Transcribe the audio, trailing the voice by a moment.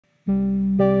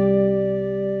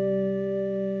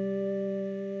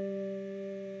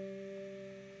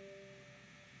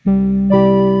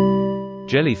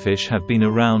Jellyfish have been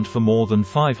around for more than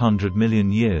 500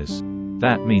 million years.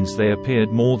 That means they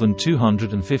appeared more than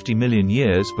 250 million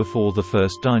years before the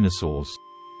first dinosaurs.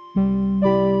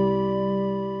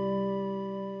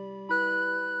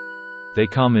 They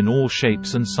come in all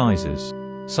shapes and sizes.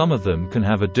 Some of them can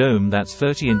have a dome that's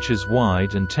 30 inches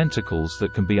wide and tentacles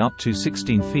that can be up to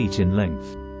 16 feet in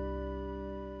length.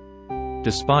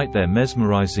 Despite their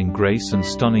mesmerizing grace and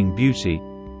stunning beauty,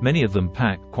 many of them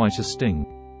pack quite a sting.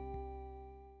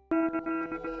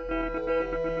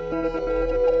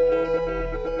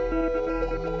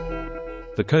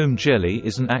 The comb jelly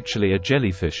isn't actually a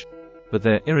jellyfish, but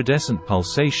their iridescent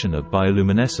pulsation of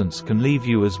bioluminescence can leave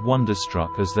you as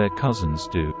wonderstruck as their cousins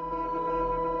do.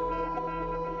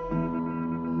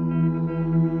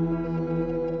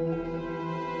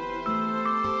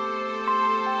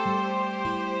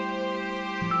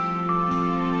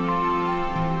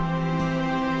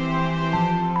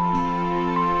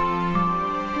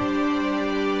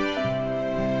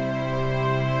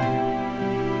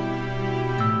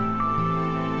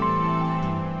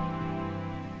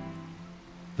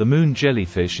 The moon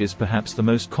jellyfish is perhaps the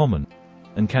most common,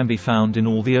 and can be found in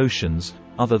all the oceans,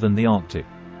 other than the Arctic.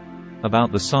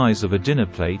 About the size of a dinner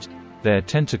plate, their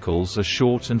tentacles are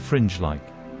short and fringe-like.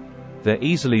 They're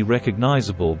easily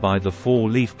recognizable by the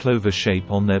four-leaf clover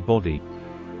shape on their body.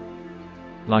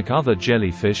 Like other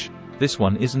jellyfish, this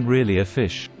one isn't really a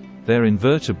fish. They're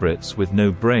invertebrates with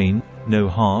no brain, no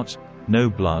heart, no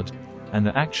blood, and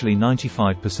are actually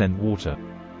 95% water.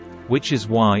 Which is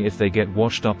why if they get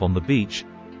washed up on the beach,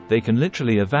 they can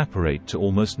literally evaporate to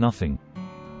almost nothing.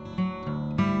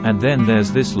 And then there's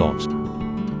this lot.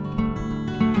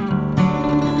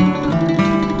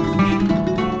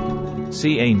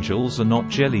 Sea angels are not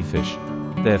jellyfish.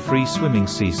 They're free-swimming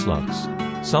sea slugs.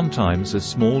 Sometimes as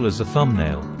small as a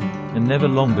thumbnail, and never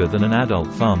longer than an adult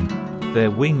thumb.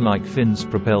 Their wing-like fins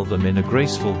propel them in a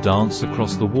graceful dance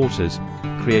across the waters,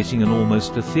 creating an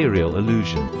almost ethereal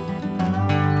illusion.